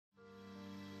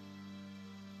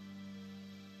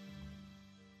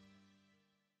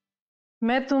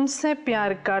मैं तुमसे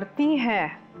प्यार करती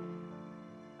है.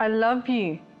 I love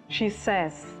you, she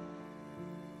says.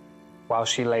 While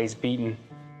she lays beaten,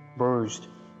 bruised,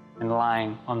 and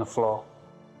lying on the floor.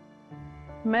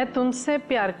 मैं तुमसे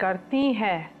प्यार करती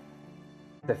है.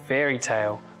 The fairy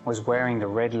tale was wearing the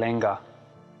red lenga,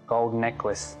 gold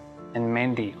necklace, and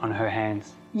mehndi on her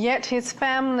hands. Yet his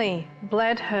family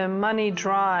bled her money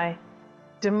dry,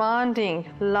 demanding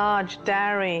large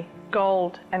dowry,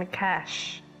 gold and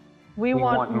cash. We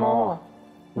want more.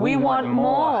 We want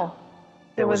more.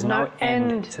 There was no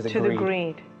end to the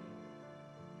greed.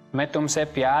 मैं तुमसे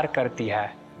प्यार करती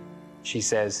है, she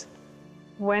says.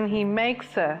 When he makes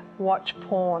her watch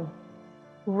porn,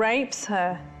 rapes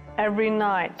her every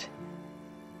night,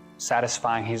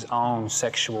 satisfying his own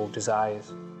sexual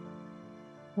desires.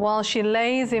 While she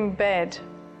lays in bed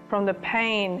from the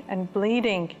pain and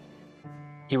bleeding,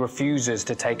 he refuses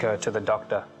to take her to the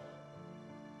doctor.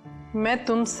 मैं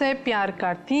तुमसे प्यार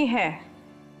करती है.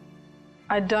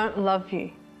 I don't love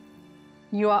you.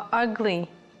 You are ugly,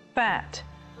 fat,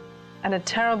 and a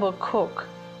terrible cook.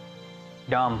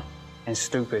 Dumb and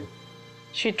stupid.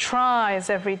 She tries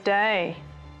every day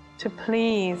to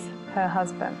please her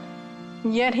husband.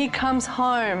 Yet he comes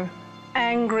home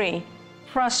angry,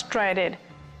 frustrated,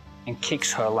 and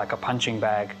kicks her like a punching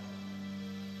bag.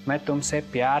 मैं तुमसे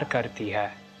प्यार करती है.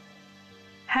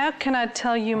 How can I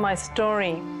tell you my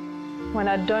story when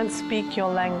I don't speak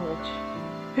your language?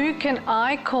 Who can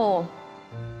I call?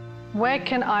 Where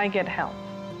can I get help?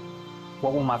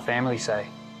 What will my family say?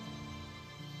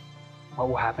 What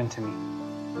will happen to me?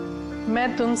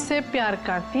 मैं तुमसे प्यार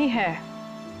करती है.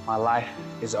 My life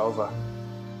is over.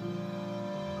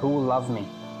 Who will love me?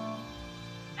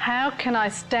 How can I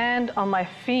stand on my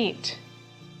feet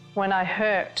when I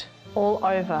hurt all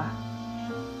over?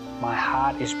 My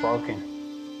heart is broken.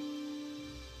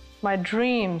 My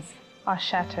dreams are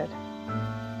shattered.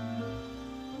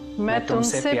 मैं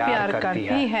तुमसे प्यार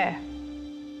करती है.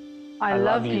 I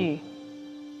love you,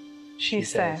 she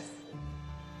says.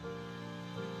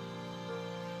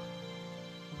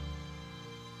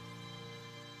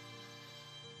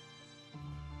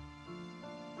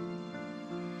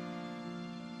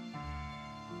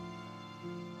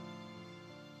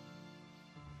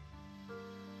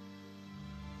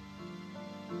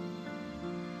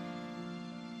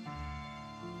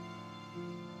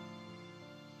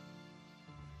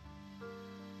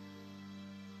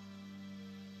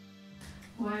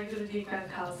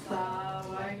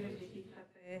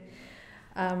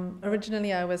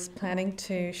 Originally I was planning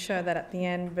to show that at the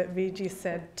end, but Viji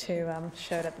said to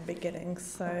show it at the beginning.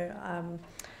 So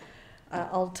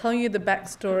I'll tell you the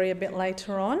backstory a bit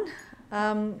later on.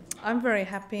 I'm very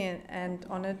happy and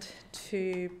honoured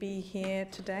to be here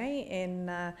today in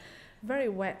very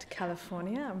wet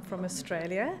California. I'm from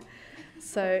Australia.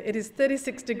 So it is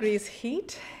 36 degrees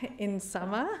heat in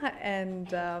summer,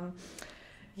 and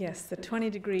yes, the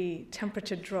 20-degree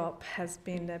temperature drop has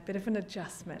been a bit of an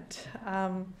adjustment.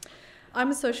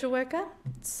 I'm a social worker,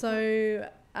 so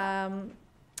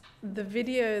the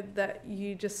video that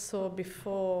you just saw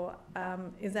before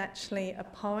is actually a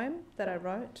poem that I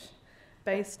wrote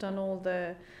based on all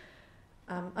the,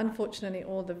 unfortunately,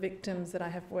 all the victims that I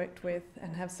have worked with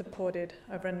and have supported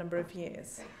over a number of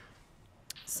years.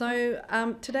 So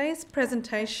today's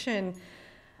presentation,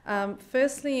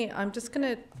 firstly, I'm just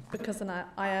going to, because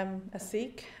I am a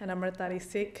Sikh and I'm a Marathari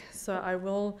Sikh, so I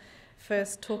will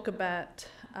first talk about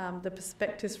the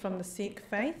perspectives from the Sikh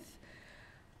faith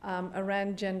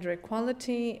around gender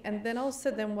equality, and then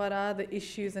also then what are the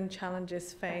issues and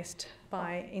challenges faced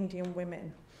by Indian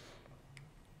women.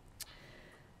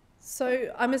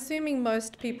 So I'm assuming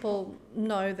most people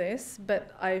know this,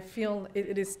 but I feel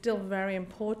it is still very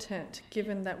important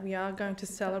given that we are going to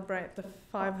celebrate the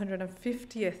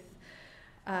 550th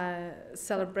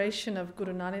celebration of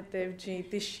Guru Nanak Dev Ji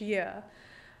this year.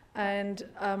 And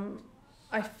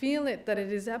I feel that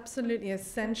it is absolutely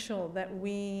essential that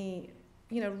we,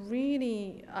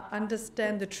 really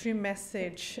understand the true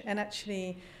message and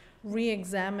actually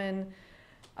re-examine,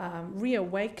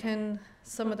 reawaken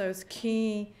some of those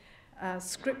key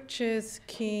scriptures,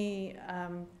 key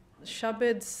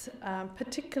shabads,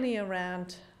 particularly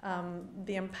around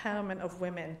the empowerment of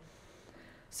women.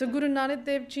 So Guru Nanak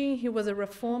Dev Ji, he was a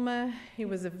reformer, he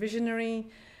was a visionary,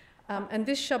 and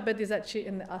this shabad is actually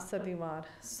in the Asadiwar.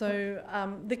 So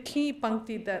the key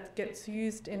pankti that gets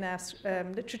used in our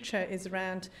literature is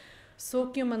around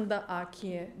Sokyamanda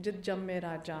Akiye Jid Jamme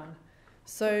Rajan.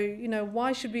 So,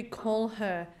 why should we call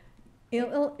her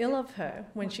ill of her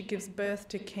when she gives birth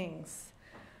to kings?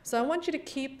 So I want you to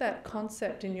keep that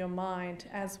concept in your mind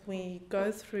as we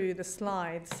go through the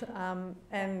slides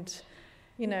and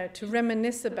to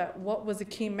reminisce about what was the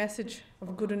key message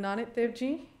of Guru Nanak Dev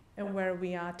Ji and where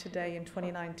we are today in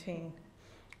 2019.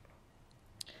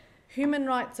 Human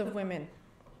rights of women.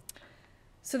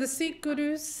 So the Sikh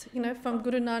Gurus, from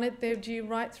Guru Nanak Dev Ji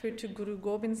right through to Guru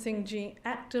Gobind Singh Ji,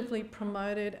 actively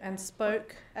promoted and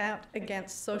spoke out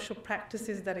against social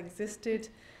practices that existed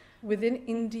within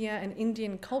India and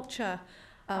Indian culture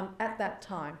at that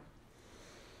time.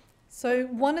 So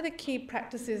one of the key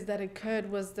practices that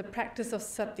occurred was the practice of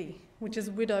sati, which is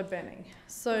widow burning.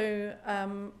 So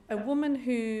a woman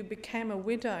who became a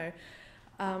widow,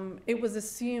 it was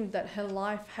assumed that her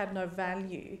life had no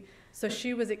value. So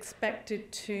she was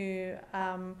expected to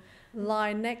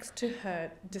lie next to her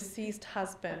deceased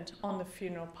husband on the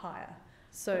funeral pyre.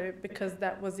 So because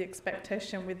that was the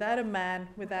expectation, without a man,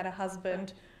 without a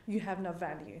husband, you have no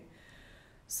value.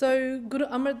 So Guru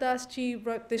Amar Das Ji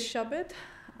wrote this shabad,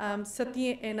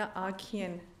 Satye ena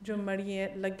aakhiyen jo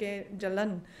mariye lage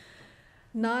jalan,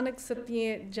 Nanak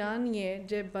satye janiye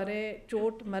je bare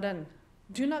chot maran.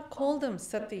 Do not call them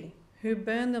sati, who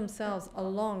burn themselves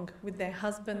along with their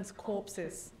husbands'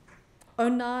 corpses. O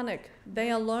Nanak, they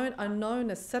alone are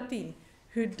known as sati,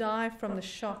 who die from the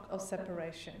shock of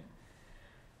separation.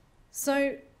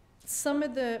 So some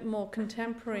of the more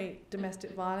contemporary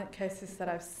domestic violence cases that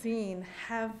I've seen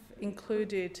have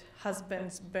included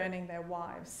husbands burning their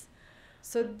wives.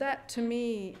 So that to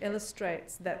me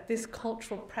illustrates that this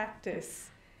cultural practice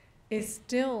is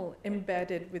still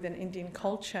embedded within Indian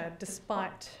culture,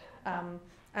 despite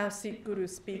our Sikh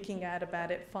Gurus speaking out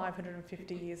about it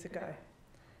 550 years ago.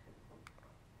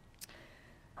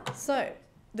 So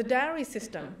the dowry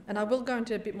system, and I will go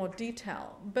into a bit more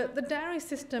detail, but the dowry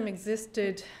system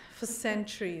existed for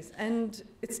centuries and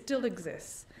it still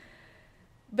exists.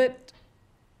 But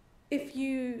if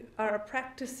you are a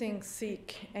practicing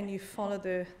Sikh and you follow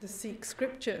the Sikh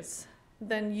scriptures,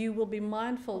 then you will be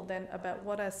mindful then about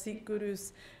what our Sikh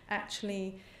Gurus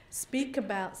actually speak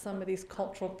about some of these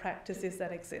cultural practices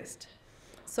that exist.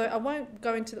 So I won't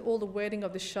go into all the wording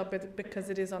of the shabad because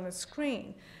it is on the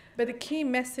screen, but the key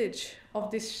message of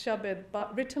this shabad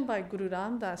written by Guru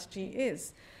Ram Das Ji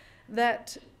is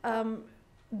that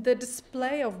the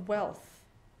display of wealth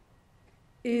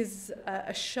is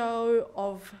a show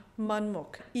of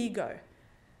manmukh, ego,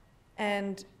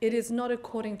 and it is not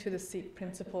according to the Sikh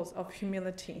principles of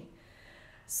humility.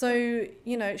 So,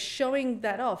 showing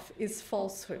that off is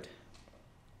falsehood.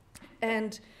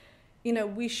 And,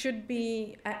 we should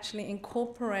be actually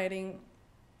incorporating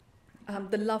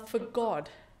the love for God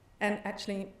and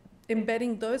actually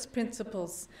embedding those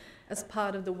principles as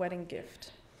part of the wedding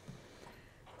gift.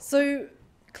 So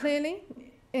clearly,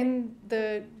 in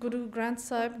the Guru Granth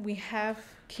Sahib, we have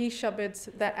key shabads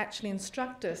that actually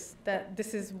instruct us that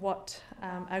this is what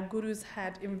our Gurus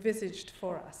had envisaged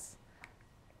for us.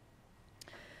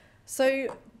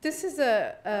 So this is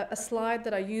a slide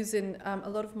that I use in a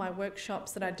lot of my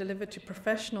workshops that I deliver to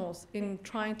professionals in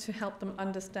trying to help them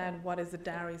understand what is the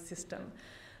dowry system.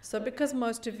 So because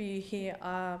most of you here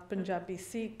are Punjabi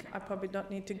Sikh, I probably don't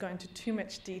need to go into too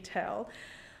much detail.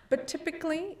 But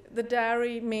typically, the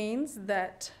dowry means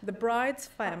that the bride's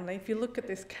family, if you look at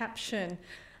this caption,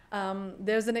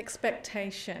 there's an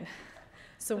expectation.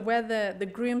 So whether the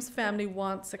groom's family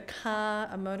wants a car,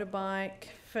 a motorbike,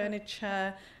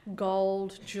 furniture,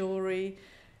 gold, jewelry,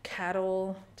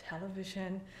 cattle,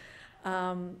 television,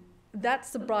 that's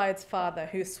the bride's father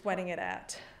who's sweating it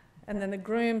out. And then the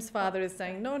groom's father is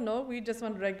saying, no, we just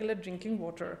want regular drinking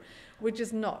water, which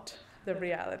is not the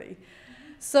reality.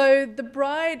 So the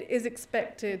bride is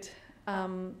expected,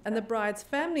 and the bride's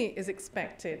family is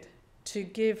expected to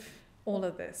give all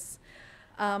of this.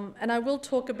 And I will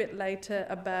talk a bit later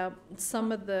about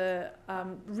some of the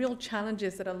real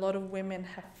challenges that a lot of women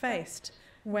have faced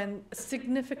when a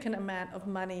significant amount of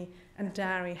money and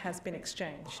dowry has been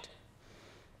exchanged.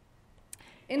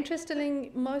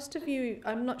 Interestingly, most of you,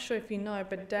 I'm not sure if you know,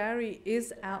 but dowry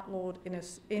is outlawed in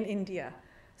India.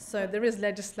 So there is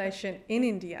legislation in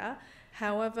India.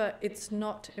 However, it's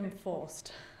not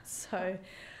enforced. So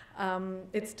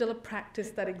it's still a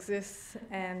practice that exists,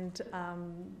 and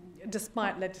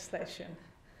despite legislation.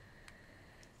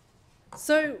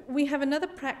 So we have another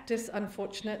practice,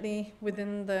 unfortunately,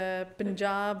 within the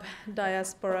Punjab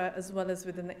diaspora as well as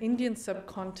within the Indian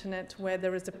subcontinent, where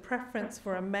there is a preference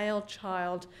for a male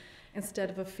child instead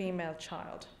of a female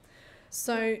child.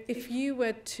 So if you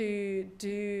were to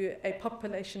do a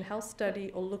population health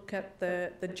study or look at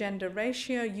the gender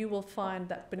ratio, you will find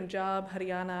that Punjab,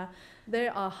 Haryana,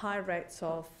 there are high rates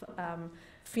of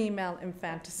female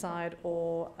infanticide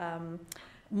or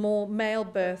more male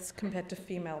births compared to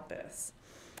female births.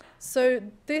 So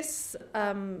this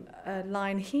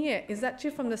line here is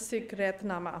actually from the Sikh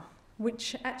Ratnama,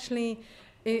 which actually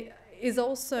is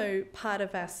also part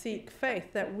of our Sikh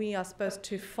faith, that we are supposed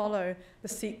to follow the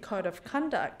Sikh code of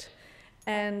conduct.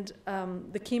 And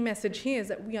the key message here is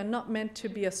that we are not meant to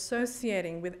be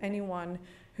associating with anyone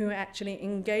who actually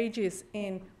engages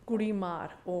in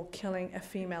gurimar, or killing a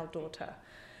female daughter.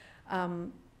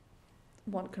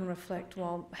 One can reflect,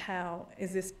 well, how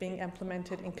is this being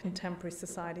implemented in contemporary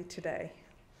society today?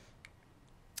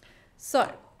 So,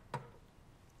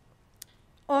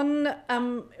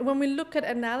 when we look at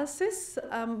analysis,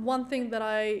 one thing that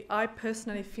I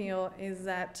personally feel is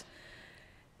that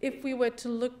if we were to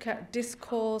look at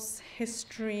discourse,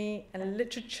 history, and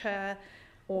literature,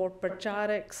 or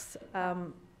prajarics,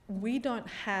 we don't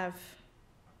have,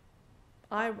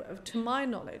 to my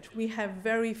knowledge, we have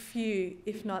very few,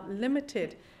 if not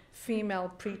limited, female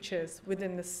preachers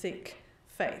within the Sikh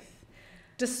faith,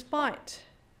 despite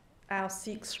our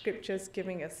Sikh scriptures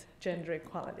giving us gender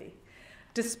equality,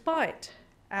 despite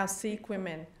our Sikh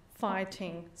women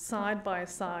fighting side by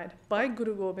side by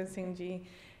Guru Gobind Singh Ji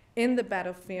in the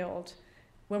battlefield.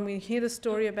 When we hear the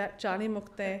story about Jali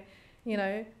Mukte, you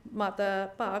know,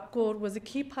 Mata Pa Kaur was a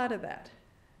key part of that.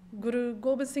 Guru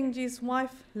Gobind Singh Ji's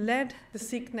wife led the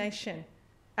Sikh nation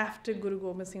after Guru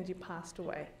Gobind Singh Ji passed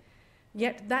away.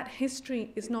 Yet that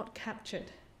history is not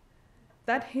captured.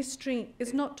 That history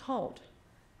is not told.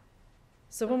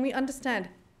 So when we understand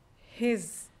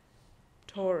his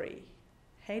story,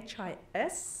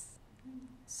 H-I-S,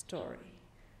 story,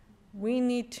 we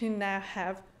need to now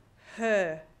have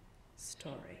her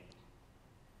story.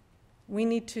 We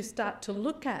need to start to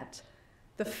look at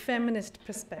the feminist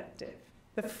perspective,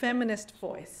 the feminist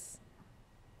voice.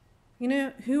 You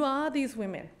know, who are these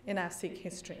women in our Sikh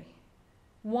history?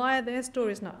 Why are their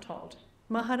stories not told?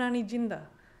 Maharani Jinda,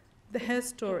 her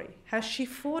story, how she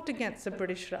fought against the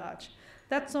British Raj,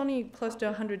 that's only close to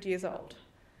 100 years old.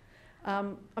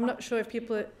 I'm not sure if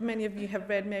many of you have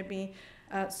read maybe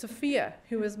Sophia,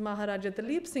 who was Maharaja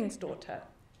Dalip Singh's daughter.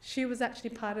 She was actually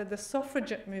part of the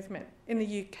suffragette movement in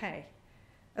the UK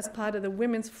as part of the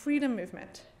women's freedom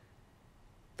movement.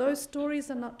 Those stories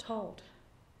are not told.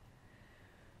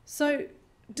 So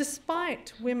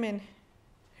despite women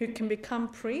who can become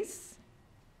priests,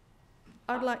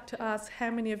 I'd like to ask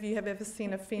how many of you have ever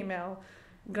seen a female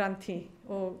Granthi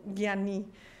or Gyani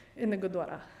in the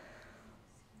Gurdwara?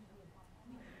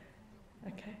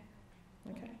 Okay.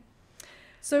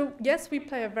 So yes, we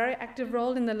play a very active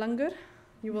role in the langar.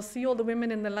 You will see all the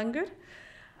women in the langar.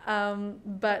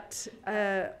 But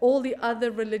all the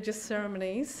other religious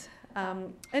ceremonies,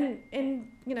 and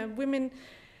you know, women,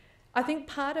 I think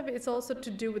part of it is also to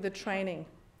do with the training.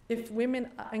 If women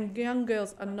and young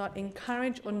girls are not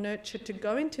encouraged or nurtured to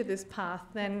go into this path,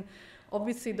 then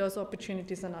obviously those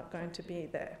opportunities are not going to be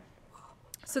there.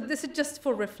 So this is just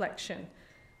for reflection,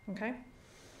 okay?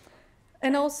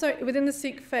 And also within the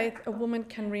Sikh faith, a woman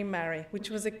can remarry, which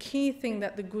was a key thing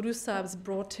that the Guru Sahibs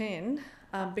brought in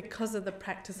because of the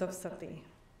practice of sati.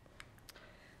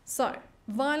 So,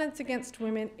 violence against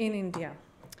women in India.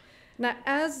 Now,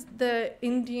 as the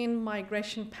Indian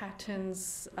migration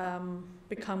patterns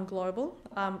become global,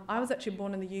 I was actually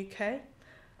born in the UK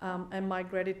and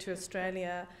migrated to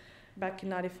Australia back in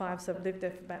 '95, so I've lived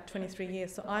there for about 23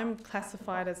 years. So I'm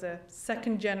classified as a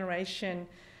second generation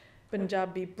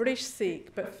Punjabi British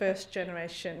Sikh, but first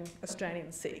generation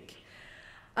Australian Sikh.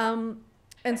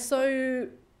 And so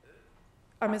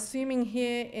I'm assuming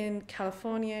here in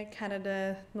California,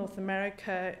 Canada, North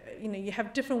America, you know, you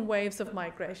have different waves of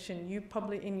migration. You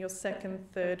probably in your second,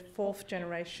 third, fourth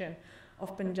generation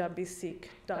of Punjabi Sikh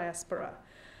diaspora.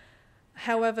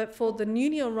 However, for the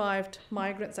newly arrived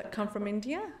migrants that come from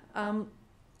India,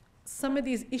 some of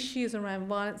these issues around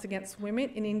violence against women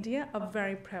in India are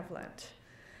very prevalent.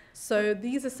 So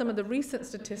these are some of the recent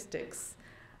statistics.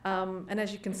 And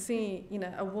as you can see, you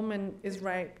know, a woman is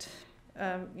raped,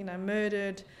 you know,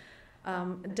 murdered,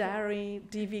 dowry,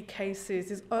 DV cases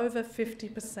is over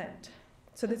 50%.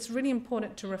 So it's really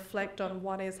important to reflect on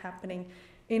what is happening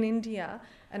in India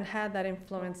and how that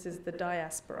influences the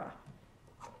diaspora.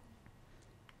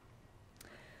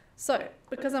 So,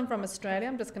 because I'm from Australia,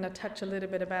 I'm just going to touch a little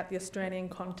bit about the Australian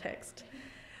context.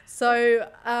 So,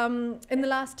 in the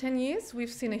last 10 years,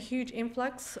 we've seen a huge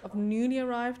influx of newly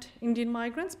arrived Indian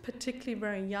migrants, particularly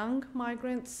very young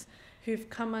migrants who've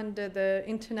come under the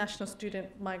international student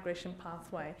migration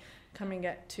pathway, coming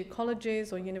to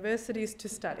colleges or universities to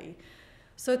study.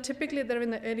 So typically they're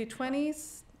in the early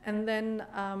 20s, and then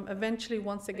eventually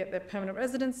once they get their permanent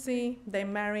residency, they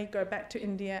marry, go back to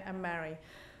India and marry.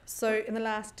 So in the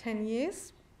last 10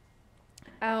 years,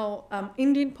 our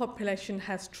Indian population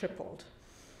has tripled.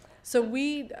 So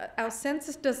our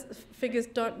census figures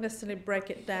don't necessarily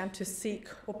break it down to Sikh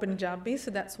or Punjabi,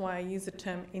 so that's why I use the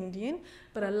term Indian,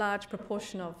 but a large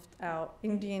proportion of our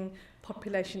Indian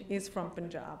population is from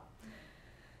Punjab.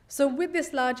 So with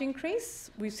this large increase,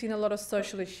 we've seen a lot of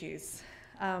social issues.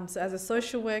 So as a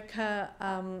social worker,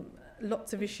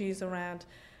 lots of issues around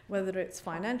whether it's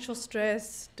financial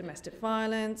stress, domestic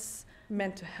violence,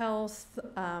 mental health,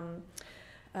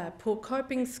 poor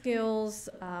coping skills,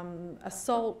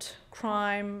 assault,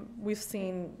 crime. We've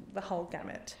seen the whole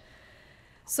gamut.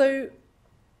 So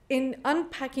in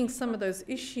unpacking some of those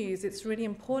issues, it's really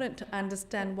important to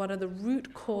understand what are the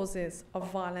root causes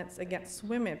of violence against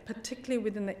women, particularly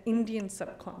within the Indian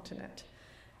subcontinent.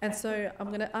 And so I'm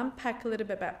going to unpack a little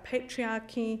bit about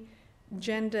patriarchy,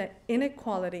 gender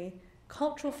inequality,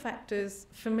 cultural factors,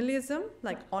 familialism,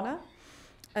 like honour,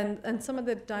 and some of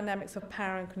the dynamics of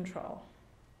power and control.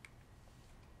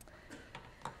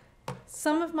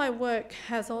 Some of my work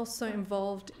has also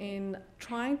involved in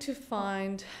trying to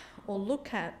find or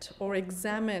look at or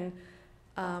examine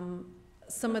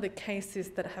some of the cases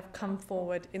that have come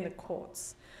forward in the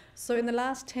courts. So in the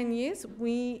last 10 years,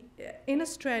 in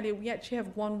Australia, we actually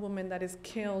have one woman that is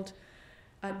killed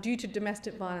due to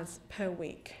domestic violence per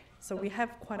week. So we have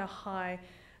quite a high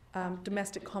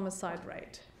domestic homicide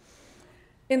rate.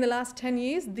 In the last 10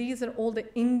 years, these are all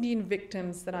the Indian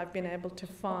victims that I've been able to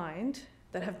find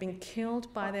that have been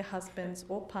killed by their husbands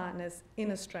or partners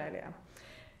in Australia.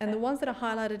 And the ones that are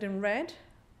highlighted in red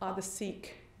are the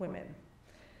Sikh women.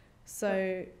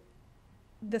 So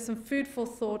there's some food for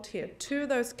thought here. 2 of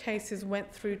those cases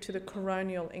went through to the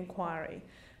coronial inquiry,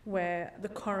 where the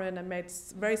coroner made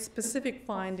very specific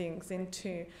findings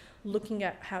into looking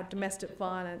at how domestic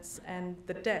violence and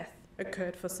the death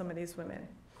occurred for some of these women.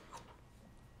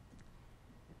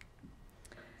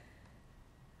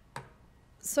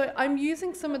 So I'm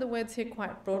using some of the words here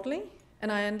quite broadly,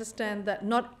 and I understand that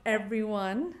not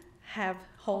everyone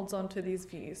holds on to these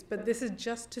views, but this is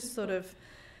just to sort of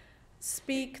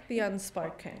speak the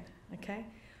unspoken, okay?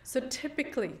 So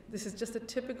typically, this is just a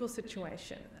typical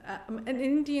situation. An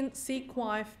Indian Sikh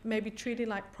wife may be treated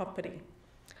like property.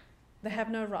 They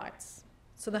have no rights.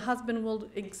 So the husband will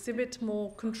exhibit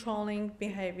more controlling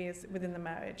behaviours within the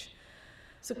marriage.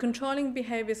 So controlling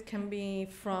behaviours can be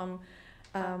from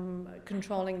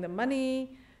controlling the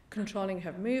money, controlling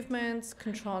her movements,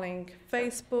 controlling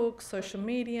Facebook, social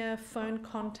media, phone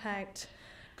contact,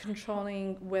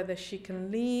 controlling whether she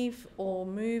can leave or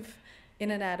move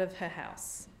in and out of her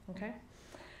house, okay?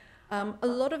 A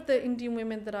lot of the Indian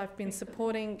women that I've been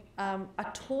supporting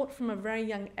are taught from a very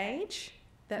young age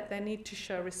that they need to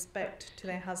show respect to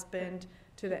their husband,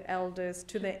 to their elders,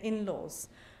 to their in-laws.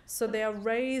 So they are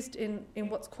raised in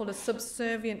what's called a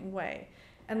subservient way,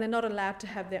 and they're not allowed to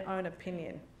have their own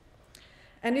opinion.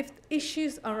 And if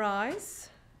issues arise,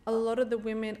 a lot of the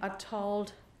women are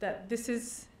told that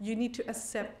you need to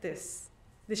accept this.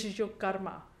 This is your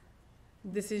karma.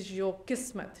 This is your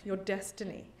kismet, your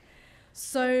destiny.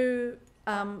 So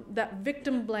that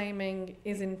victim blaming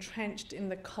is entrenched in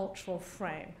the cultural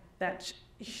frame, that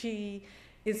she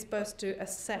is supposed to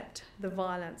accept the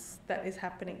violence that is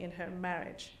happening in her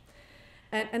marriage.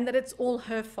 And that it's all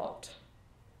her fault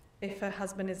if her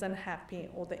husband is unhappy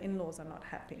or the in-laws are not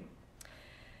happy.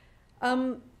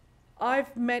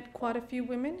 I've met quite a few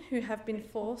women who have been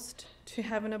forced to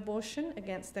have an abortion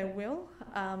against their will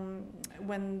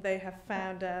when they have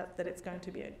found out that it's going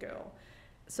to be a girl.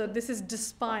 So this is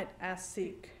despite our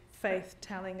Sikh faith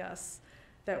telling us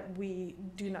that we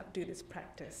do not do this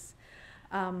practice.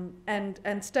 And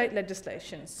state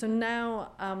legislation. So now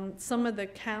some of the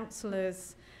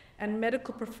counsellors and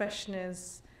medical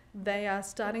professionals, they are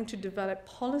starting to develop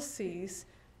policies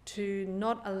to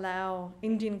not allow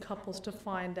Indian couples to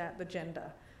find out the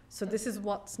gender. So this is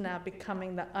what's now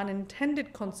becoming the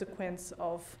unintended consequence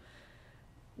of,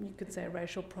 you could say,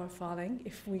 racial profiling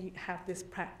if we have this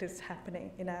practice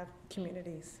happening in our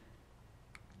communities.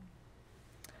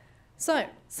 So,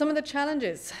 some of the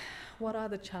challenges. What are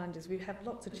the challenges? We have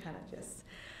lots of challenges.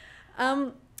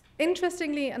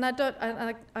 Interestingly, and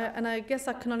I guess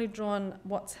I can only draw on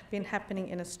what's been happening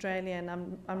in Australia, and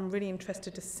I'm really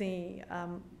interested to see,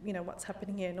 what's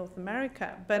happening here in North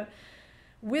America. But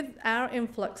with our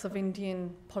influx of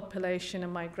Indian population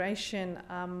and migration,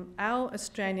 our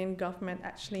Australian government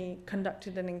actually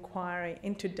conducted an inquiry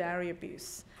into dowry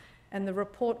abuse. And the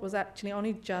report was actually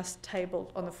only just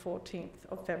tabled on the 14th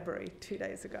of February, 2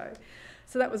 days ago.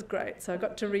 So that was great. So I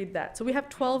got to read that. So we have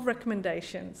 12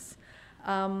 recommendations.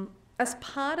 As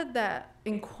part of that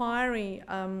inquiry,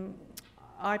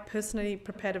 I personally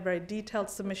prepared a very detailed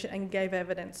submission and gave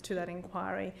evidence to that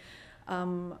inquiry. I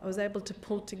was able to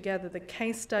pull together the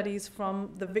case studies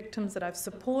from the victims that I've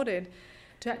supported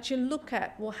to actually look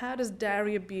at, well, how does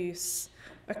dowry abuse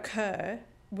occur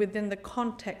within the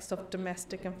context of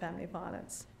domestic and family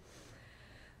violence?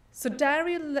 So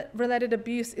dowry-related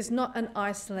abuse is not an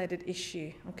isolated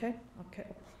issue, okay? Okay,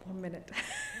 1 minute.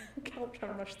 Okay, I'll try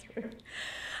to rush through.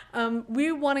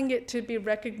 We're wanting it to be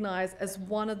recognised as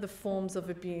one of the forms of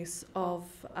abuse of,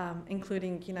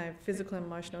 including, you know, physical,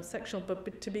 emotional, sexual,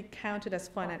 but to be counted as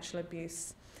financial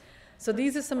abuse. So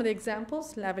these are some of the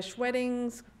examples: lavish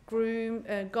weddings,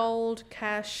 gold,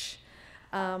 cash.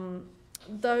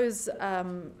 Those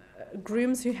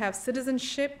grooms who have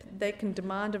citizenship, they can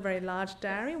demand a very large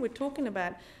dowry. We're talking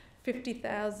about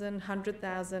 50,000,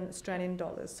 100,000 Australian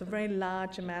dollars, so very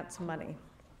large amounts of money.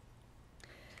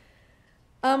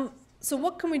 So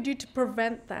what can we do to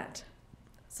prevent that?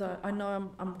 So I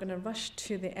know I'm going to rush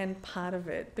to the end part of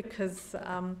it, because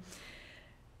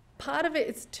part of it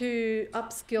is to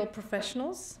upskill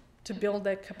professionals to build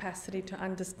their capacity to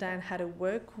understand how to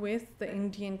work with the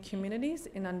Indian communities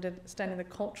in understanding the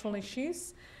cultural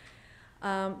issues.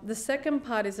 The second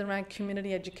part is around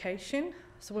community education.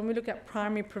 So when we look at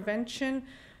primary prevention,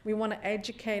 we want to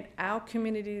educate our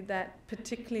community that,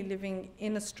 particularly living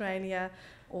in Australia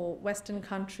or Western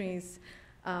countries,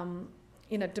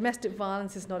 you know, domestic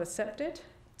violence is not accepted.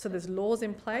 So there's laws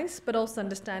in place, but also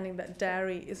understanding that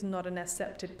dowry is not an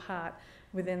accepted part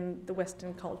within the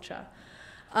Western culture.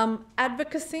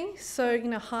 Advocacy, so, you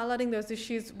know, highlighting those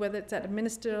issues, whether it's at a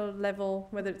ministerial level,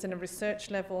 whether it's in a research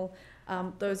level,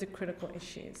 those are critical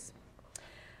issues.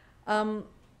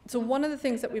 So one of the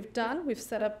things that we've done, we've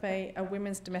set up a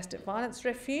women's domestic violence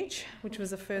refuge, which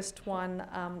was the first one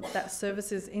that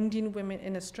services Indian women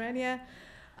in Australia,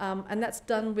 and that's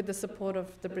done with the support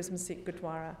of the Brisbane Sikh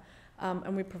Gurdwara.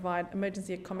 And we provide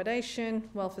emergency accommodation,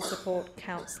 welfare support,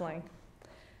 counselling.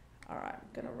 All right,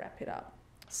 I'm going to wrap it up.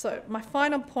 So my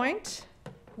final point,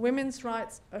 women's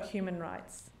rights are human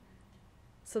rights.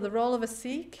 So the role of a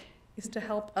Sikh is to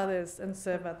help others and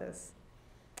serve others.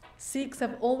 Sikhs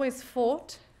have always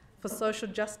fought for social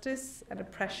justice and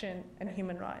oppression and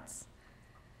human rights.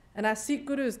 And our Sikh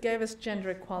gurus gave us gender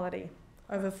equality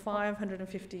over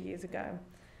 550 years ago.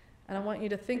 And I want you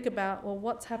to think about, well,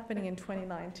 what's happening in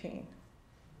 2019?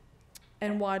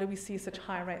 And why do we see such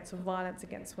high rates of violence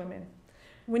against women?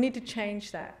 We need to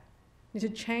change that. We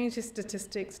need to change the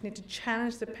statistics, need to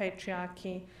challenge the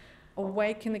patriarchy,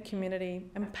 awaken the community,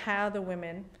 empower the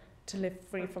women to live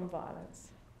free from violence.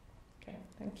 Okay,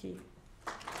 thank you.